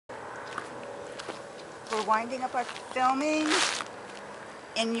We're winding up our filming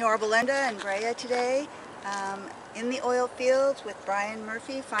in Yorba Linda and Brea today, in the oil fields with Brian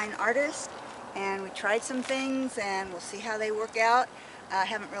Murphy, fine artist, and we tried some things and we'll see how they work out. I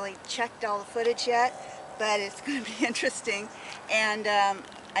haven't really checked all the footage yet, but it's going to be interesting, and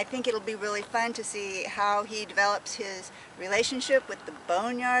I think it'll be really fun to see how he develops his relationship with the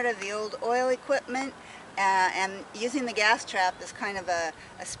boneyard of the old oil equipment, and using the gas trap as kind of a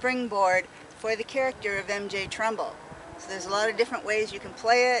springboard for the character of M.J. Trumbull. So there's a lot of different ways you can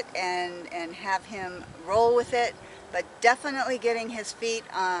play it and have him roll with it, but definitely getting his feet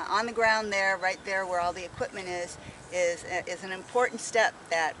on the ground there, right there where all the equipment is an important step.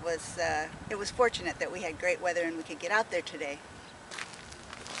 That was, it was fortunate that we had great weather and we could get out there today.